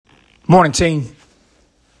Morning, team.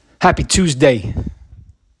 Happy Tuesday,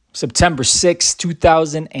 September 6th,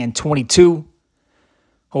 2022.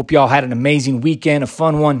 Hope y'all had an amazing weekend, a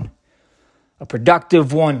fun one, a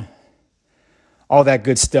productive one, all that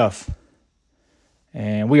good stuff.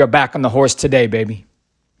 And we are back on the horse today, baby.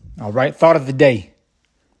 All right, thought of the day.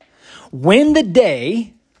 Win the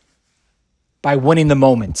day by winning the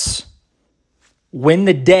moments. Win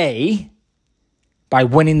the day by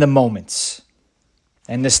winning the moments.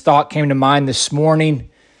 And this thought came to mind this morning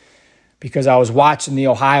because I was watching the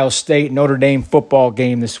Ohio State Notre Dame football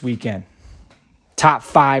game this weekend. Top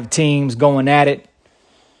 5 teams going at it.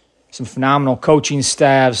 Some phenomenal coaching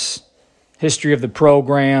staffs. History of the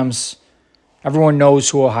programs. Everyone knows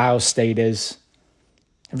who Ohio State is.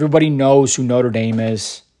 Everybody knows who Notre Dame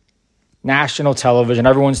is. National television.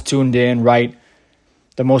 Everyone's tuned in, right?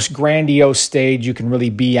 The most grandiose stage you can really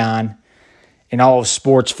be on in all of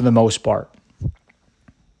sports for the most part.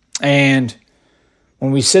 And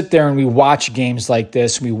when we sit there and we watch games like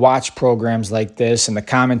this, we watch programs like this, and the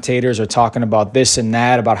commentators are talking about this and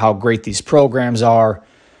that, about how great these programs are,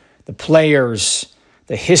 the players,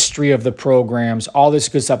 the history of the programs, all this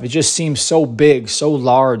good stuff. It just seems so big, so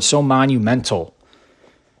large, so monumental.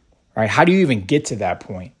 Right? How do you even get to that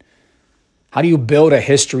point? How do you build a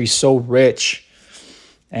history so rich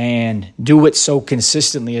and do it so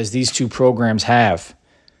consistently as these two programs have?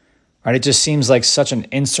 Right? It just seems like such an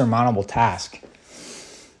insurmountable task.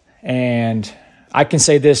 And I can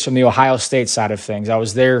say this from the Ohio State side of things. I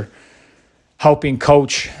was there helping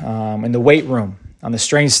coach in the weight room on the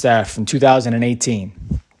strength staff in 2018.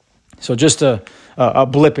 So just a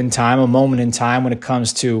blip in time, a moment in time when it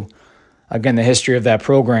comes to, again, the history of that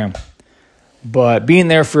program. But being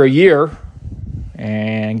there for a year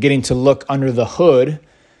and getting to look under the hood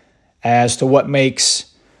as to what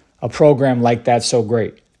makes a program like that so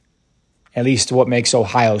great. At least what makes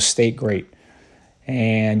Ohio State great.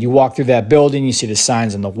 And you walk through that building, you see the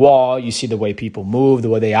signs on the wall, you see the way people move, the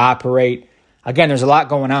way they operate. Again, there's a lot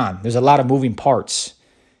going on. There's a lot of moving parts.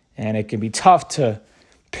 And it can be tough to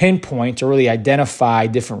pinpoint or really identify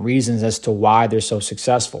different reasons as to why they're so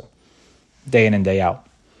successful day in and day out.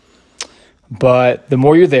 But the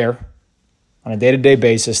more you're there on a day-to-day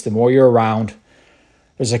basis, the more you're around,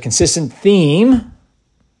 there's a consistent theme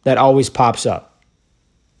that always pops up,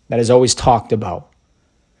 that is always talked about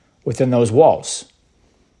within those walls.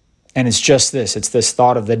 And it's just this. It's this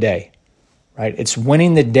thought of the day, right? It's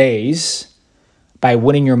winning the days by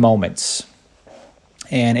winning your moments.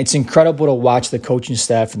 And it's incredible to watch the coaching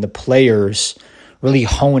staff and the players really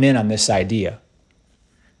hone in on this idea.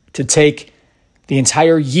 To take the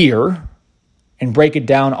entire year and break it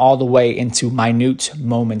down all the way into minute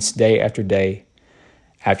moments day after day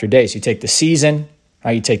after day. So you take the season,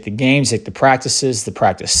 right? You take the games, you take the practices, the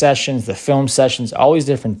practice sessions, the film sessions, all these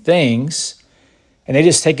different things, and they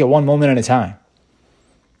just take it one moment at a time.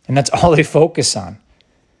 And that's all they focus on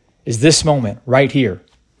is this moment right here,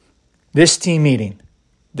 this team meeting,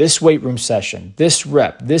 this weight room session, this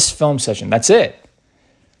rep, this film session. That's it.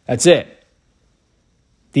 That's it.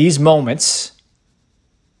 These moments,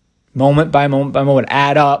 moment by moment,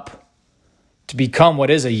 add up to become what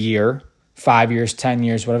is a year, 5 years, 10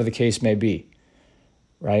 years, whatever the case may be.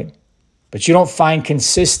 Right? But you don't find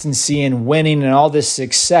consistency in winning and all this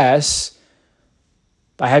success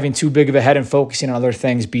by having too big of a head and focusing on other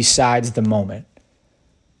things besides the moment.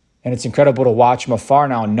 And it's incredible to watch them afar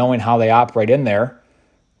now and knowing how they operate in there,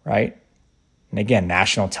 right? And again,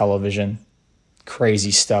 national television,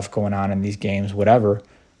 crazy stuff going on in these games, whatever.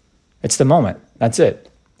 It's the moment. That's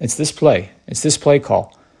it. It's this play. It's this play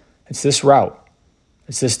call. It's this route.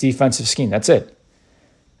 It's this defensive scheme. That's it.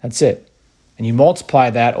 That's it. And you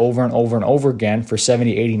multiply that over and over and over again for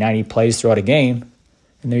 70, 80, 90 plays throughout a game,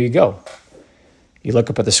 and there you go. You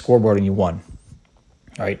look up at the scoreboard and you won,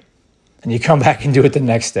 right? And you come back and do it the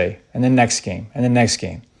next day, and the next game, and the next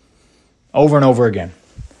game, over and over again,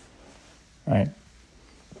 right?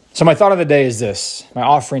 So my thought of the day is this. My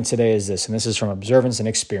offering today is this, and this is from observance and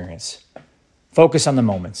experience. Focus on the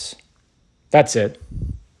moments. That's it.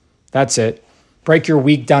 That's it. Break your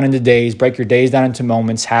week down into days. Break your days down into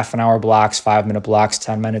moments, half-an-hour blocks, 5-minute blocks,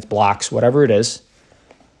 10-minute blocks, whatever it is.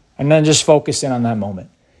 And then just focus in on that moment.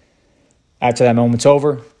 After that moment's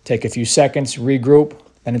over, take a few seconds, regroup,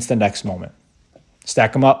 then it's the next moment.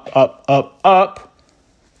 Stack them up, up, up, up.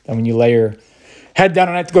 Then when you lay your head down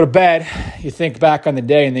and have to go to bed, you think back on the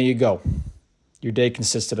day, and there you go. Your day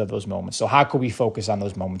consisted of those moments. So how can we focus on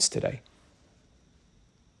those moments today?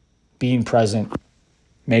 Being present,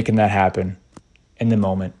 making that happen in the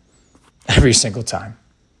moment every single time.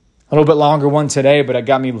 A little bit longer one today, but it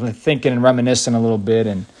got me thinking and reminiscing a little bit,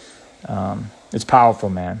 and it's powerful,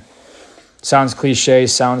 man. Sounds cliche,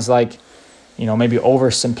 sounds like, maybe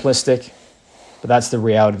oversimplistic, but that's the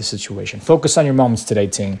reality of the situation. Focus on your moments today,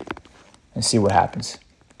 team, and see what happens.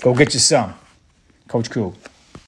 Go get you some. Coach Cool.